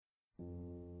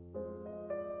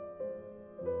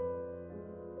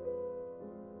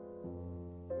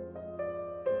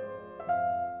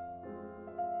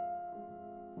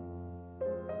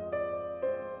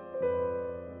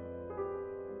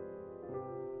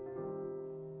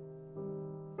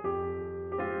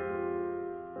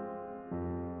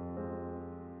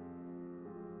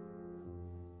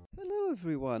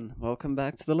everyone, welcome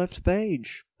back to the left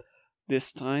page.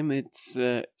 This time it's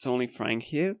only Frank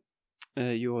here,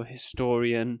 your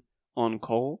historian on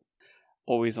call,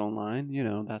 always online,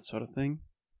 that sort of thing.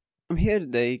 I'm here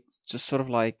today just sort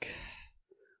of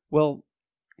well,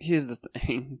 here's the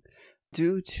thing.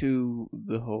 Due to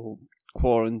the whole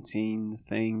quarantine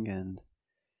thing and,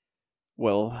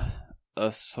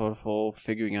 us sort of all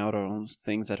figuring out our own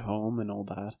things at home and all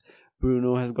that,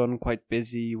 Bruno has gotten quite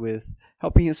busy with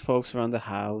helping his folks around the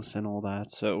house and all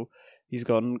that, so he's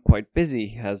gotten quite busy.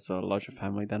 He has a larger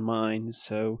family than mine,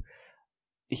 so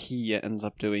he ends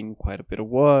up doing quite a bit of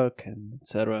work and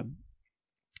etc.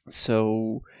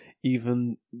 So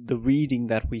even the reading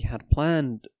that we had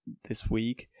planned this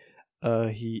week,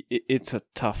 it's a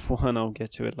tough one. I'll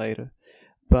get to it later,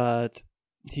 but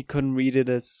he couldn't read it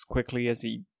as quickly as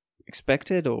he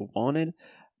expected or wanted,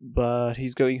 but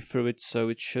he's going through it, so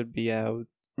it should be out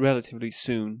relatively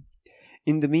soon.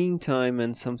 In the meantime,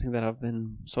 and something that I've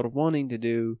been sort of wanting to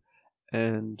do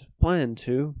and plan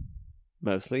to,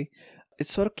 mostly,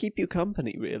 it's sort of keep you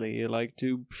company, really. Like,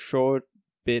 do short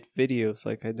bit videos.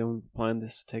 Like, I don't plan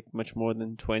this to take much more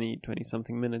than 20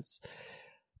 something minutes.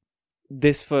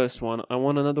 This first one, I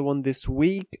want another one this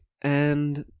week,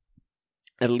 and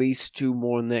at least 2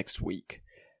 more next week.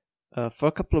 For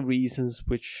a couple of reasons,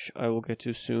 which I will get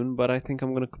to soon, but I think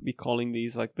I'm going to be calling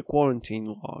these like the quarantine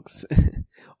logs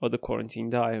or the quarantine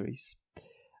diaries.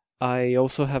 I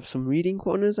also have some reading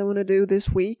corners I want to do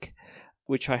this week,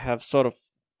 which I have sort of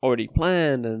already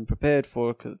planned and prepared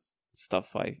for because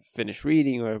stuff I finished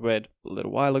reading or I read a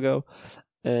little while ago,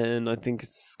 and I think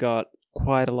it's got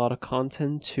quite a lot of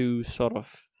content to sort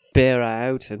of bear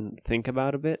out and think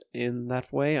about a bit in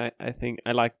that way. I think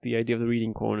I like the idea of the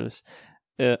reading corners.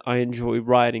 I enjoy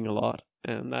writing a lot,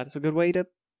 and that's a good way to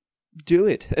do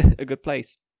it, a good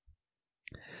place.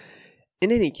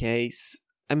 In any case,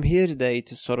 I'm here today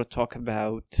to sort of talk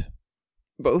about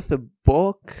both the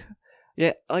book.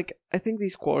 Yeah, I think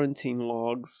these quarantine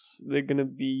logs, they're gonna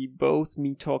be both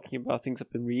me talking about things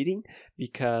I've been reading,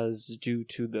 because due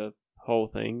to the whole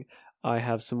thing, I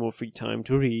have some more free time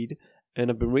to read,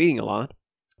 and I've been reading a lot,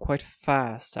 quite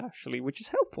fast actually, which is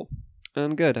helpful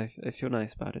and good. I feel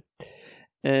nice about it.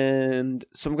 And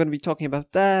so I'm going to be talking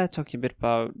about that, talking a bit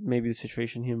about maybe the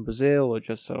situation here in Brazil, or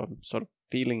just sort of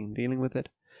feeling and dealing with it,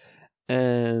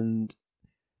 and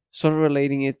sort of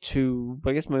relating it to,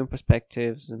 I guess, my own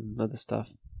perspectives and other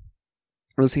stuff.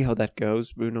 We'll see how that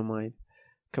goes. Bruno might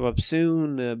come up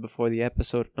soon before the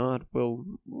episode or not.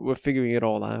 We're figuring it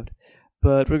all out.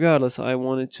 But regardless, I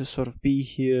wanted to sort of be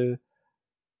here.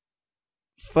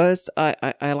 First,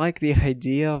 I like the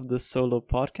idea of the solo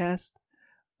podcast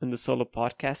and the solo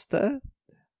podcaster,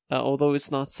 although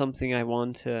it's not something I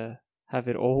want to have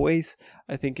it always.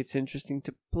 I think it's interesting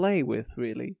to play with,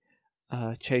 really.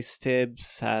 Chase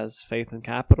Tibbs has Faith and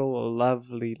Capital, a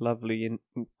lovely, and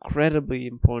incredibly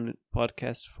important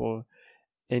podcast for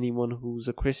anyone who's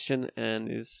a Christian and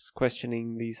is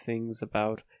questioning these things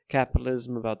about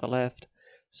capitalism, about the left.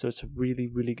 So it's a really,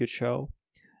 really good show.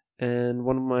 And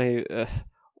one of my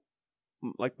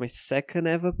my second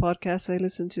ever podcast I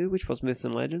listened to, which was Myths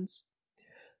and Legends,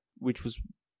 which was,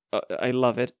 I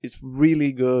love it. It's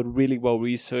really good, really well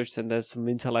researched, and there's some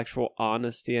intellectual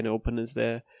honesty and openness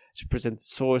there to present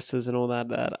sources and all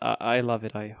that I love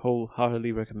it. I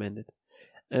wholeheartedly recommend it.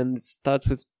 And it starts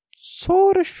with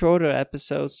sort of shorter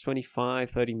episodes,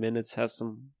 25-30 minutes, has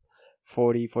some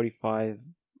 40-45,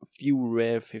 a few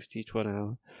rare 50 to an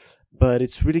hour, but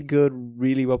it's really good,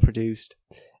 really well produced.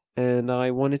 And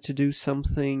I wanted to do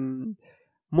something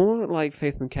more like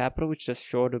Faith and Capital, which is just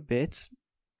shorter bits,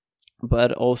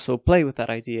 but also play with that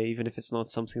idea, even if it's not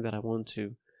something that I want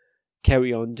to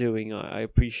carry on doing. I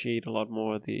appreciate a lot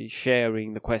more the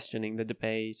sharing, the questioning, the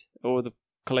debate, or the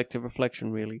collective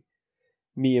reflection, really.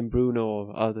 Me and Bruno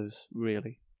or others,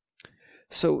 really.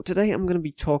 So today I'm going to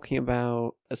be talking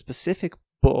about a specific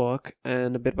book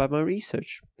and a bit about my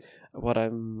research, what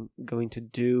I'm going to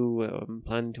do, I'm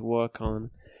planning to work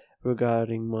on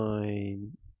regarding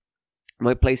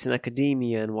my place in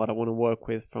academia and what I want to work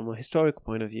with from a historical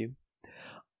point of view.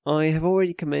 I have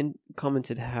already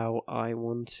commented how I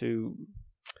want to...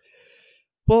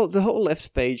 Well, the whole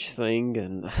left page thing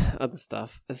and other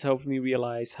stuff has helped me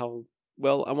realize how,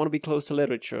 I want to be close to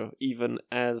literature, even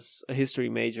as a history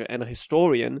major and a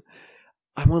historian.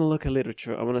 I want to look at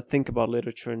literature. I want to think about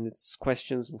literature and its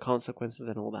questions and consequences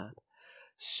and all that.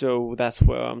 So that's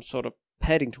where I'm sort of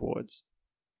heading towards.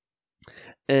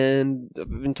 And I've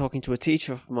been talking to a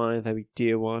teacher of mine, a very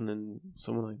dear one, and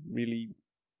someone I really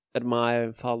admire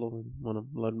and follow and want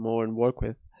to learn more and work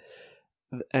with.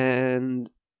 And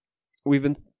we've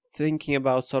been thinking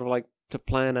about sort of like to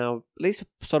plan out at least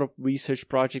a sort of research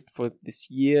project for this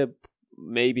year,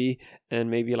 maybe, and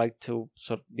maybe like till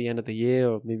sort of the end of the year,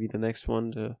 or maybe the next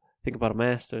one, to think about a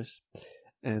master's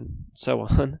and so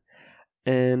on.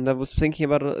 And I was thinking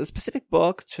about a specific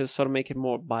book to sort of make it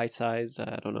more bite-sized.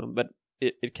 I don't know, but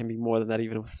it can be more than that,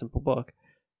 even with a simple book.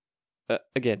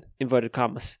 Again, inverted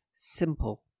commas,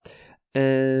 simple.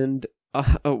 And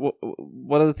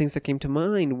one of the things that came to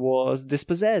mind was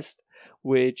Dispossessed,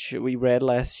 which we read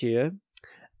last year,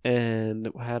 and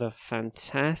had a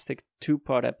fantastic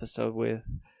 2-part episode with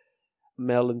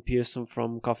Mel and Pearson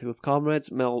from Coffee with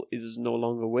Comrades. Mel is no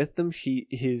longer with them. She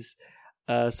is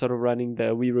sort of running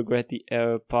the We Regret the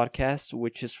Error podcast,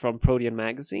 which is from Protean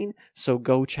Magazine. So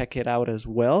go check it out as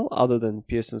well, other than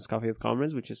Pearson's Coffee with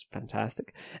Comrades, which is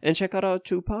fantastic. And check out our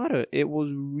 2-parter. It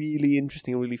was really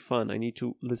interesting and really fun. I need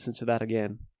to listen to that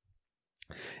again,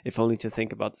 if only to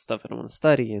think about the stuff I want to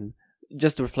study and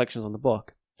just the reflections on the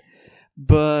book.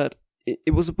 But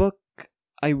it was a book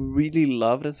I really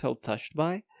loved and felt touched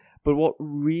by. But what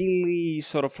really,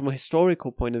 sort of from a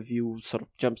historical point of view, sort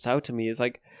of jumps out to me is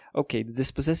like, okay,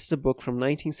 Dispossessed is a book from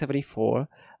 1974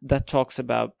 that talks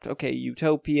about, okay,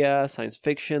 utopia, science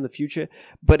fiction, the future,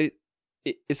 but it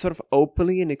sort of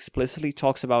openly and explicitly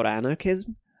talks about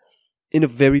anarchism in a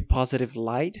very positive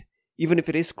light. Even if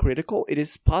it is critical, it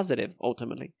is positive,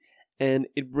 ultimately. And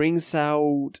it brings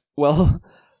out, well,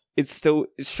 it's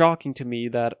shocking to me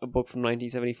that a book from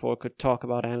 1974 could talk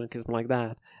about anarchism like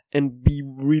that and be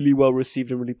really well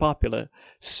received and really popular.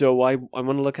 So I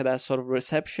want to look at that sort of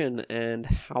reception and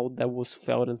how that was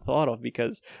felt and thought of,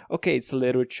 because, okay, it's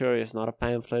literature, it's not a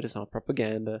pamphlet, it's not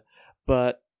propaganda,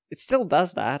 but it still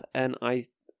does that, and it's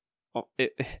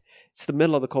the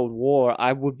middle of the Cold War.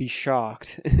 I would be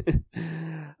shocked.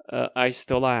 I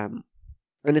still am.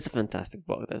 And it's a fantastic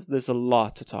book. There's a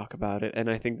lot to talk about it, and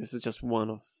I think this is just one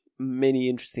of many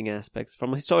interesting aspects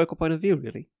from a historical point of view,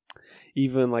 really.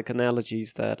 Even like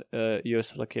analogies that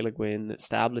Ursula K. Le Guin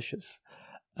establishes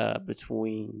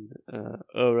between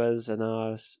Eras and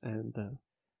Ars, and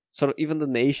sort of even the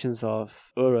nations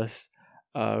of Eras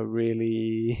are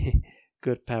really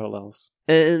good parallels.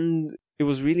 And it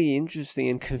was really interesting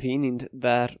and convenient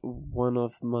that one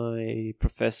of my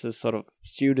professor's sort of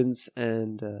students,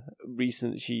 and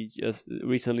she just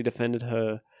recently defended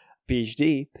her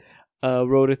PhD,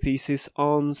 wrote a thesis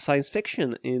on science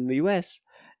fiction in the US.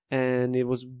 And it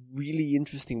was really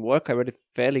interesting work. I read it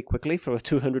fairly quickly for a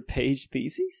 200-page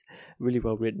thesis. Really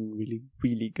well written, really,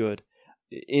 really good.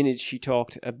 In it, she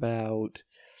talked about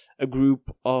a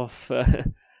group of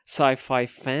sci-fi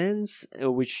fans,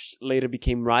 which later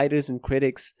became writers and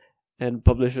critics and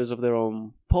publishers of their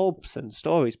own pulps and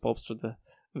stories. Pulps were the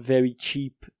very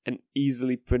cheap and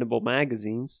easily printable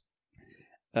magazines.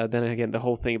 Then again, the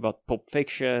whole thing about Pulp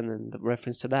Fiction and the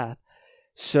reference to that.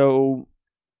 So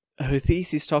her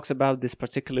thesis talks about this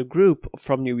particular group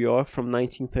from New York from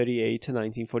 1938 to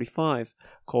 1945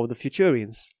 called the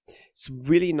Futurians. It's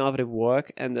really innovative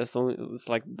work, and it's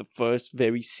like the first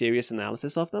very serious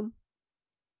analysis of them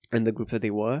and the group that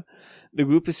they were. The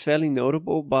group is fairly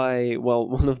notable by, well,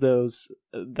 one of those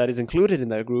that is included in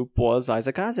that group was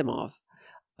Isaac Asimov.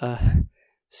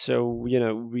 So,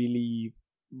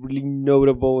 really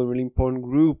notable and really important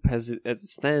group as it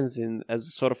stands in as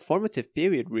a sort of formative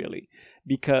period, really,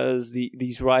 because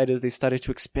these writers, they started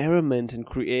to experiment and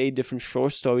create different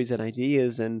short stories and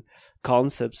ideas and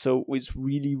concepts. So it's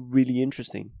really, really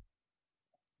interesting,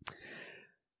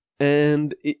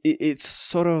 and it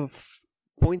sort of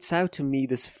points out to me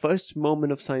this first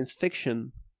moment of science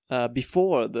fiction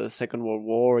before the Second World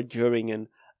War, during, and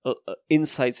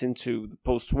insights into the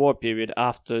post-war period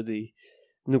after the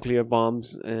nuclear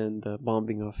bombs and the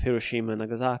bombing of Hiroshima and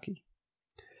Nagasaki.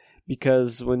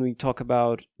 Because when we talk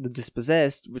about The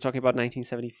Dispossessed, we're talking about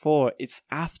 1974. It's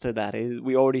after that.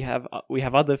 We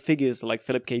have other figures like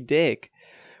Philip K. Dick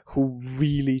who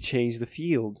really changed the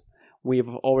field.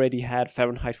 We've already had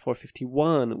Fahrenheit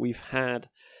 451. We've had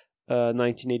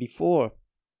 1984.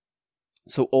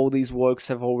 So all these works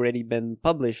have already been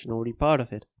published and already part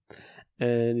of it.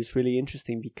 And it's really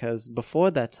interesting because before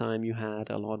that time, you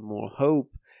had a lot more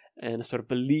hope and a sort of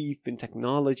belief in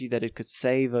technology that it could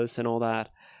save us and all that.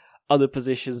 Other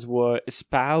positions were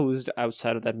espoused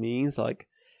outside of that means, like,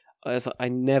 as I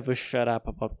never shut up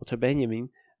about Walter Benjamin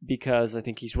because I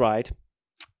think he's right.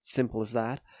 Simple as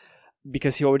that.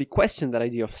 Because he already questioned that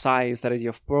idea of science, that idea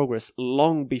of progress,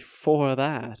 long before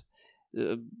that.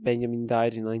 Benjamin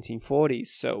died in 1940,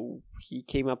 so he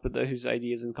came up with his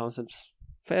ideas and concepts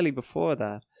fairly before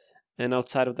that, and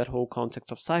outside of that whole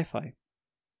context of sci-fi.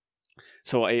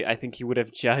 So I think he would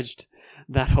have judged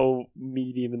that whole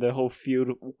medium and the whole field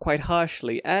quite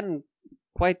harshly and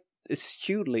quite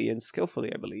astutely and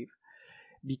skillfully, I believe,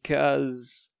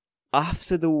 because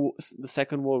after the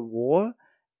Second World War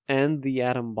and the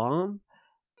atom bomb,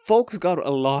 folks got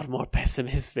a lot more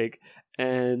pessimistic,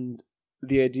 and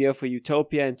the idea for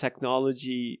utopia and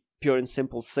technology, pure and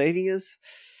simple, saving us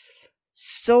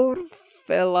sort of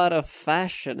fell out of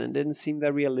fashion and didn't seem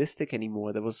that realistic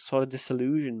anymore. There was sort of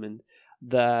disillusionment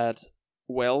that,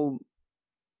 well,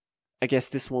 I guess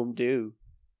this won't do.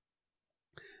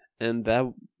 And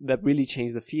that really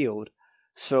changed the field.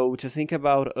 So to think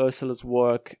about Ursula's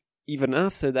work even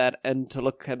after that, and to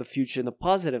look at the future in a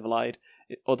positive light,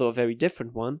 although a very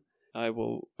different one, I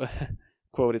will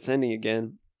quote its ending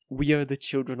again: "We are the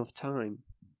children of time."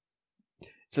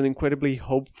 It's an incredibly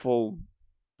hopeful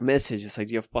message, this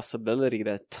idea of possibility,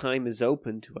 that time is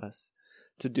open to us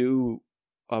to do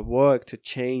our work, to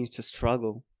change, to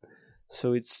struggle.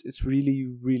 So it's really,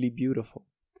 really beautiful.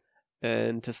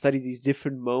 And to study these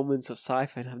different moments of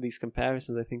sci-fi and have these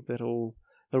comparisons, I think that'll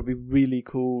be really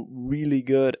cool, really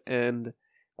good, and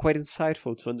quite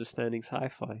insightful to understanding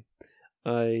sci-fi.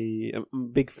 I am a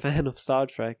big fan of Star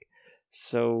Trek,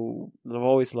 so I've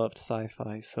always loved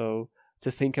sci-fi. So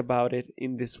to think about it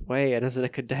in this way, and as an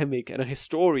academic and a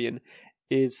historian,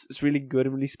 is really good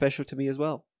and really special to me as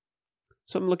well.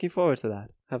 So I'm looking forward to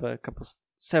that. I have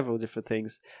several different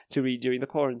things to read during the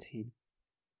quarantine,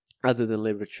 other than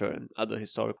literature and other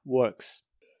historic works.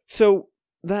 So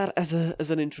that as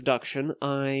an introduction,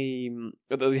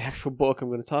 the actual book I'm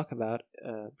going to talk about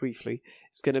briefly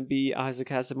is going to be Isaac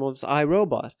Asimov's I,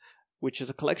 Robot, which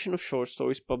is a collection of short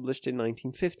stories published in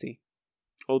 1950.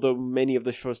 Although many of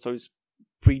the short stories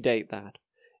predate that.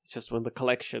 It's just when the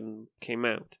collection came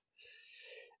out.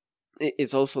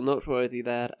 It's also noteworthy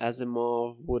that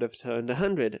Asimov would have turned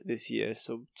 100 this year,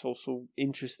 so it's also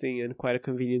interesting and quite a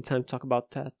convenient time to talk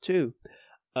about that too.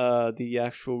 The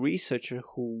actual researcher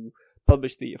who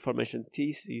published the aforementioned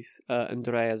thesis,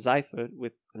 Andrea Seifert,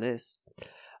 with an S,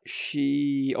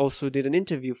 she also did an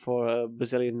interview for a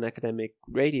Brazilian academic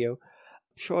radio.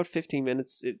 Short, 15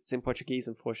 minutes. It's in Portuguese,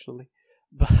 unfortunately,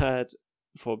 but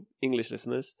for English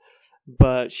listeners.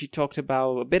 But she talked a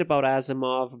bit about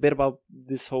Asimov, a bit about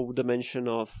this whole dimension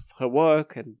of her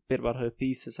work, and a bit about her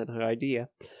thesis and her idea.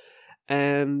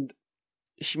 And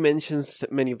she mentions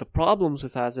many of the problems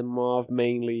with Asimov,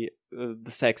 mainly the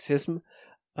sexism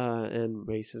and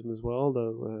racism as well,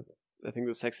 though I think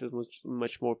the sexism was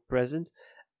much more present.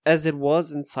 As it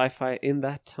was in sci-fi in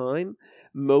that time,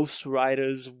 most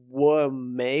writers were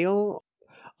male.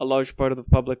 A large part of the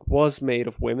public was made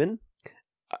of women.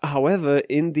 However,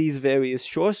 in these various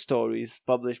short stories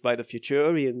published by the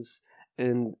Futurians,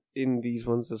 and in these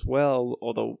ones as well,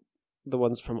 although the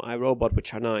ones from I, Robot,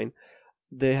 which are 9,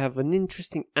 they have an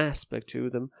interesting aspect to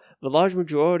them. The large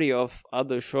majority of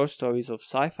other short stories of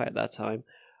sci-fi at that time,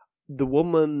 the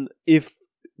woman, if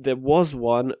there was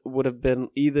one, would have been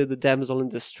either the damsel in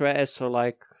distress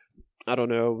or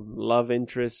love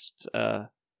interest,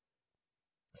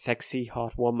 sexy,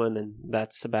 hot woman, and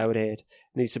that's about it.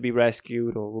 Needs to be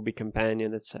rescued or will be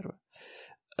companion, etc.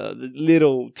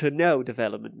 Little to no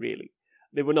development, really.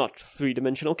 They were not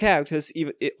three-dimensional characters,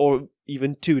 or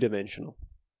even two-dimensional,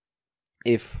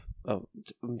 if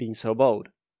being so bold.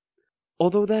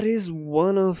 Although that is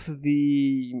one of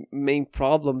the main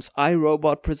problems, I,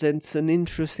 Robot presents an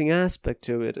interesting aspect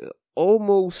to it.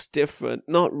 Almost different,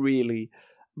 not really,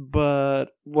 but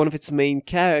one of its main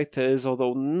characters,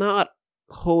 although not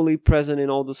wholly present in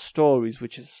all the stories,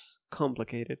 which is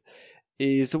complicated,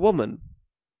 is a woman.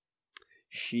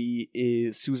 She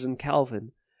is Susan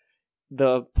Calvin.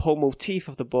 The whole motif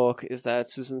of the book is that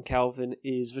Susan Calvin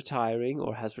is retiring,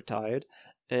 or has retired,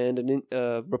 and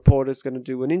a reporter is going to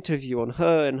do an interview on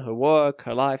her and her work,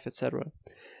 her life, etc.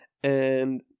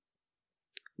 And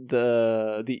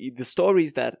the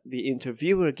stories that the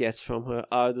interviewer gets from her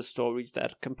are the stories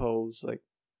that compose,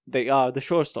 they are the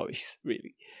short stories,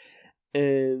 really.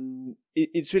 And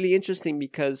it's really interesting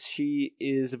because she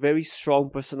is a very strong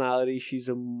personality. She's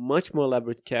a much more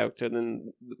elaborate character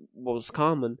than what was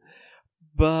common,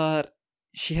 but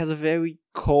she has a very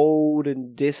cold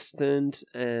and distant,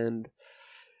 and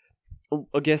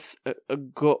I guess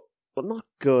not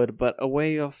good, but a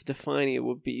way of defining it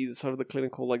would be sort of the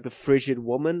clinical, the frigid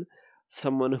woman,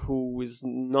 someone who is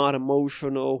not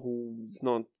emotional, who's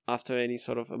not after any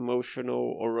sort of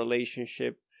emotional or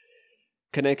relationship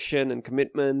connection and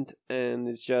commitment, and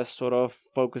is just sort of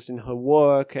focused in her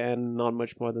work and not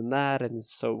much more than that, and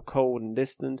is so cold and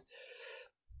distant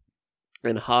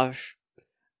and harsh.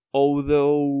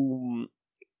 Although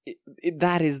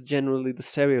that is generally the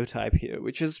stereotype here,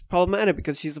 which is problematic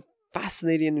because she's a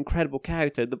fascinating and incredible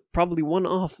character, probably one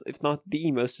of, if not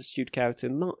the most astute character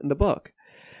in the book.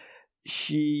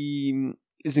 she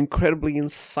is incredibly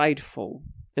insightful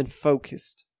and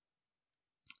focused.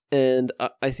 And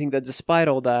I think that despite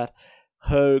all that,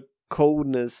 her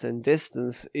coldness and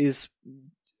distance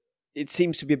it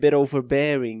seems to be a bit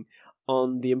overbearing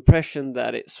on the impression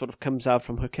that it sort of comes out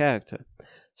from her character.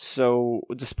 So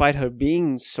despite her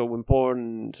being so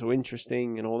important, so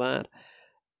interesting and all that,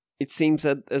 it seems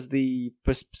that as the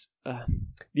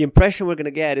impression we're going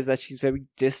to get is that she's very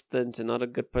distant and not a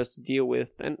good person to deal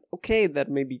with. And okay, that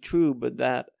may be true, but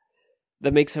that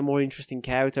makes her a more interesting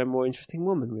character, a more interesting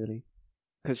woman, really.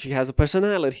 Because she has a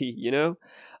personality, you know?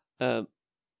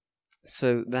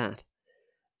 So that.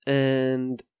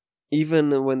 And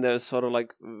even when there's sort of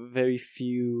like very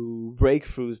few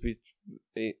breakthroughs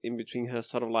in between her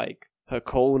sort of like her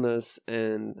coldness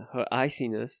and her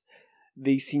iciness,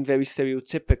 they seem very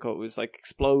stereotypical. It's like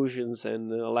explosions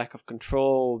and a lack of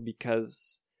control,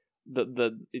 because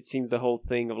it seems the whole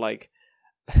thing of like,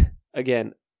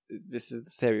 again, this is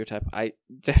the stereotype. I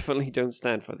definitely don't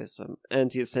stand for this. I'm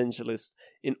anti-essentialist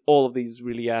in all of these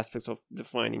really aspects of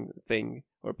defining a thing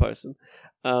or a person.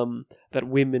 That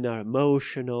women are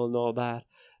emotional and all that.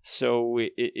 So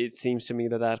it seems to me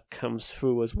that comes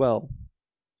through as well.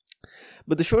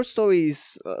 But the short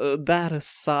stories, that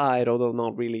aside, although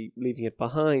not really leaving it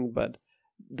behind, but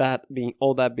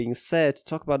all that being said, to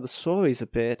talk about the stories a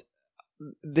bit,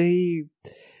 they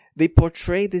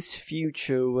portray this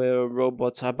future where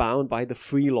robots are bound by the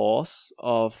free laws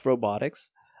of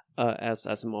robotics, as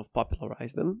Asimov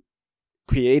popularized them,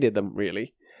 created them,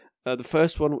 really. The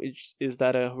first one is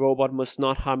that a robot must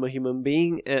not harm a human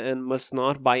being and must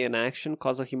not, by an action,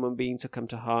 cause a human being to come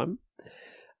to harm.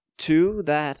 2,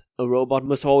 that a robot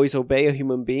must always obey a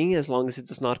human being as long as it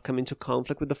does not come into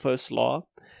conflict with the first law.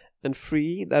 And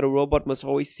 3, that a robot must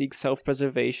always seek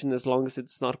self-preservation as long as it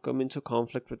does not come into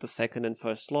conflict with the second and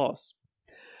first laws.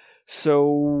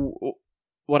 So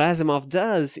what Asimov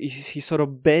does is he sort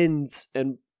of bends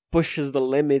and pushes the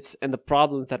limits and the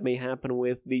problems that may happen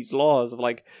with these laws of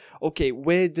like, okay,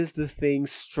 where does the thing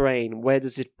strain? Where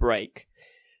does it break?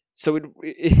 So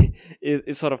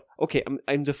it's sort of, okay,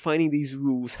 I'm defining these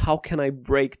rules. How can I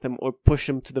break them or push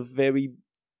them to the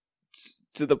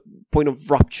point of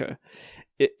rupture?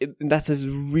 And that's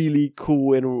really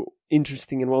cool and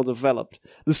interesting and well developed.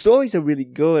 The stories are really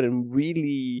good and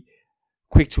really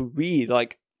quick to read.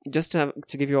 Like, just to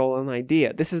give you all an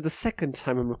idea, this is the second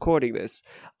time I'm recording this.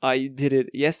 I did it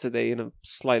yesterday in a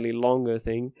slightly longer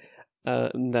thing,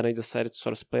 and then I decided to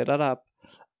sort of split it up.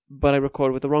 But I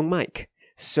recorded with the wrong mic.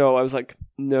 So I was like,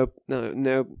 nope,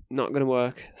 no, not gonna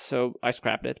work. So I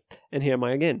scrapped it, and here am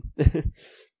I again.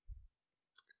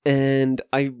 And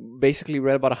I basically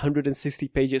read about 160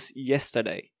 pages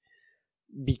yesterday,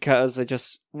 because I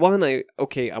want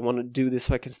to do this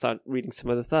so I can start reading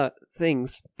some other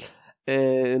things,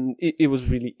 and it was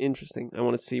really interesting. I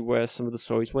want to see where some of the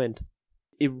stories went.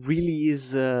 It really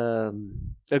is a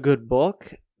good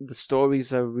book. The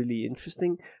stories are really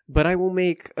interesting, but I will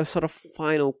make a sort of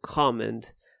final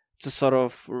comment to sort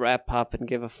of wrap up and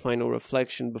give a final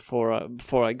reflection before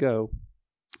I go.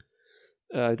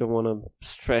 I don't want to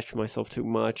stretch myself too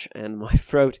much, and my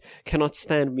throat cannot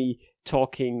stand me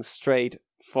talking straight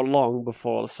for long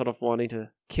before sort of wanting to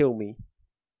kill me.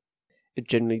 It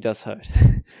generally does hurt.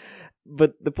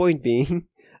 But the point being,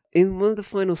 in one of the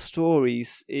final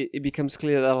stories, it becomes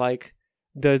clear that like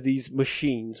there's these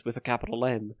machines with a capital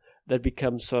M that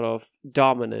become sort of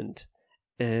dominant,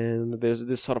 and there's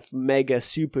this sort of mega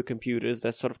supercomputers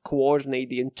that sort of coordinate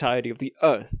the entirety of the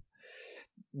Earth.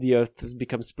 The Earth has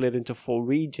become split into 4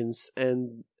 regions,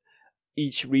 and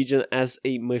each region has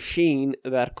a machine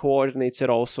that coordinates it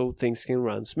all so things can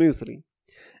run smoothly.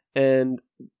 And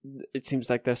it seems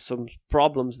like there's some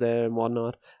problems there and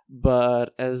whatnot,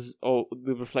 but as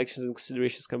the reflections and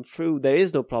considerations come through, there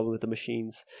is no problem with the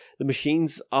machines. The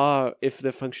machines are, if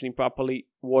they're functioning properly,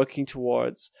 working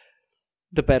towards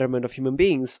the betterment of human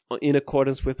beings in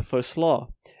accordance with the first law.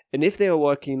 And if they are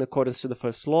working in accordance to the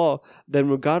first law, then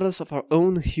regardless of our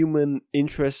own human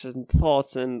interests and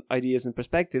thoughts and ideas and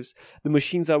perspectives, the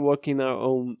machines are working in our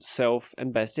own self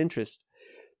and best interest,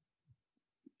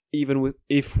 even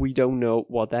if we don't know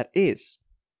what that is.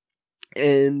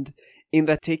 And in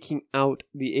that taking out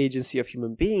the agency of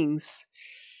human beings,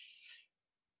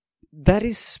 that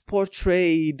is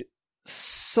portrayed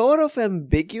sort of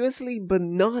ambiguously, but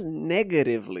not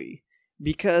negatively,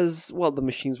 because, well, the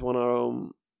machines want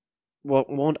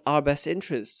our best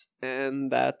interests,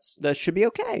 and that should be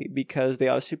okay, because they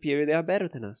are superior, they are better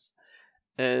than us,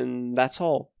 and that's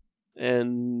all.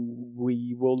 And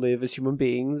we will live as human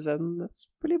beings, and that's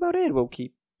really about it. We'll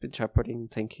keep interpreting,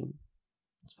 thinking.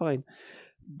 It's fine.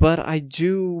 But I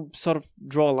do sort of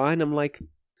draw a line. I'm like,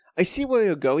 I see where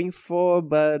you're going for,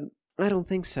 but I don't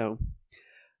think so.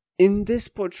 In this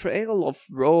portrayal of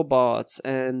robots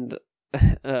and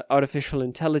artificial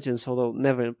intelligence, although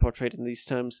never portrayed in these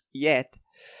terms yet,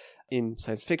 in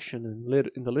science fiction and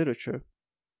in the literature,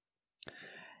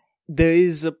 there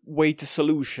is a way to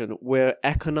solution where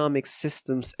economic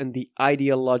systems and the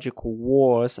ideological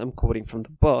wars, I'm quoting from the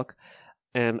book,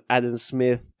 and Adam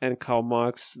Smith and Karl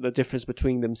Marx, the difference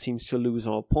between them seems to lose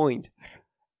all point.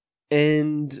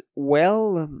 And,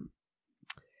 well,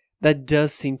 that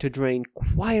does seem to drain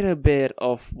quite a bit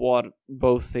of what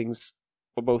both things,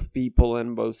 or both people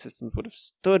and both systems would have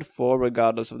stood for,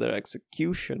 regardless of their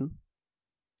execution.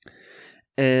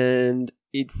 And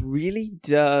it really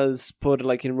does put,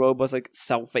 like in robots, like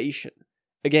salvation.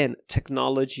 Again,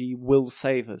 technology will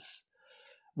save us.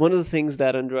 One of the things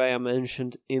that Andrea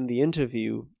mentioned in the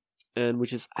interview, and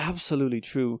which is absolutely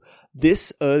true,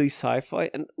 this early sci-fi,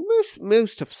 and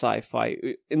most of sci-fi,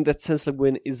 in that sense, like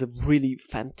when is a really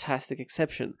fantastic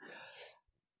exception.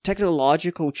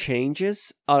 Technological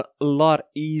changes are a lot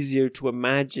easier to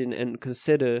imagine and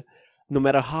consider, no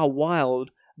matter how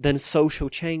wild, than social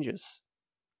changes.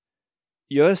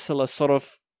 Ursula sort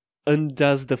of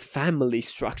undoes the family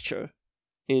structure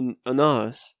in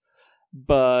Earth,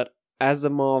 but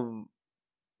Asimov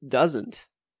doesn't.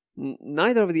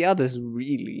 Neither of the others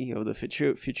really, of the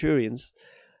Futurians.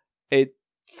 It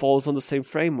falls on the same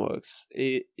frameworks.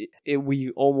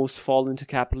 We almost fall into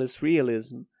capitalist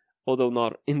realism, although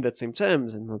not in that same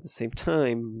terms and not at the same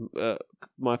time.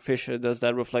 Mark Fisher does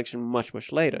that reflection much,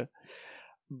 much later.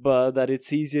 But that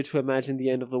it's easier to imagine the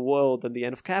end of the world than the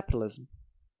end of capitalism.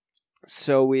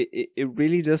 So it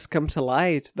really does come to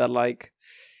light that, like,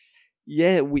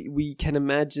 yeah, we can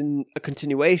imagine a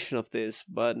continuation of this,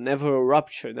 but never a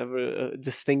rupture, never a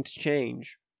distinct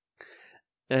change.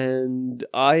 And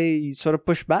I sort of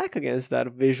push back against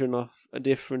that vision of a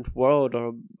different world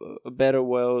or a better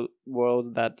world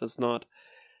that does not,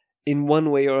 in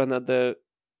one way or another,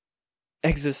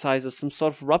 exercises some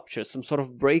sort of rupture, some sort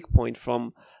of breakpoint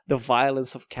from the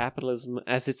violence of capitalism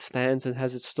as it stands and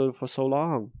has it stood for so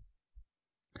long.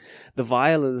 The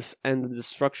violence and the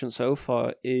destruction so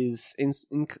far is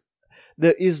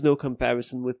there is no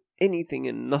comparison with anything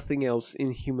and nothing else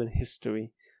in human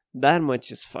history. That much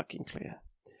is fucking clear.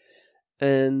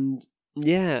 And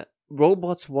yeah,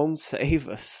 robots won't save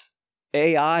us.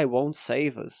 AI won't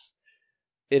save us.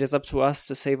 It is up to us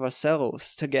to save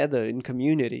ourselves together in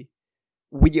community.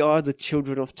 We are the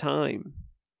children of time.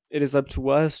 It is up to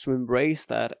us to embrace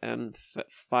that and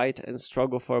fight and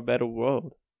struggle for a better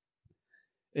world.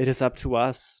 It is up to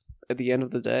us at the end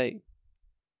of the day.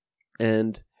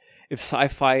 And if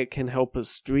sci-fi can help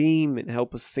us dream and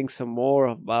help us think some more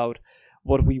about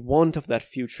what we want of that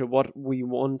future, what we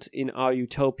want in our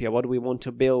utopia, what we want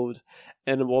to build,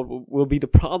 and what will be the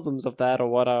problems of that, or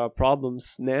what are our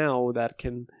problems now that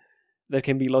can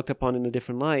be looked upon in a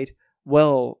different light,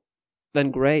 well, then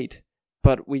great.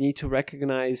 But we need to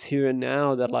recognize here and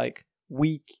now that, like,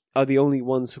 we are the only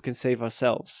ones who can save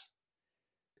ourselves.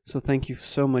 So thank you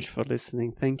so much for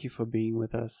listening. Thank you for being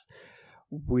with us.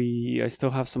 I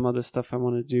still have some other stuff I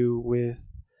want to do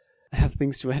I have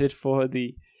things to edit for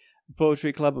the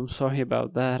Poetry Club. I'm sorry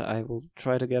about that. I will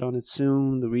try to get on it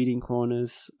soon. The reading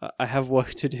corners. I have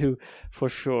work to do for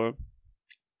sure.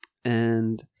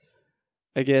 And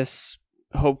I guess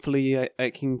hopefully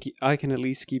I can at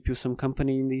least keep you some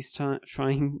company in these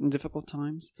trying and difficult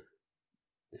times.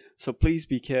 So please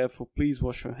be careful. Please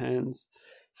wash your hands.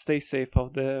 Stay safe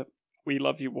out there. We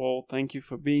love you all. Thank you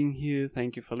for being here.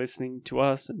 Thank you for listening to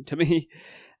us and to me.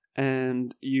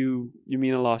 And you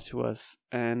mean a lot to us.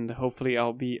 And hopefully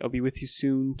I'll be with you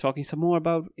soon, talking some more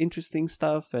about interesting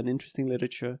stuff and interesting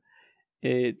literature.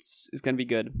 It's gonna be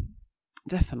good.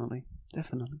 Definitely.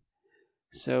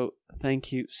 So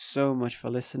thank you so much for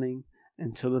listening.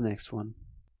 Until the next one.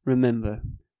 Remember,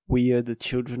 we are the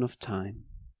children of time.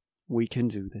 We can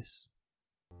do this.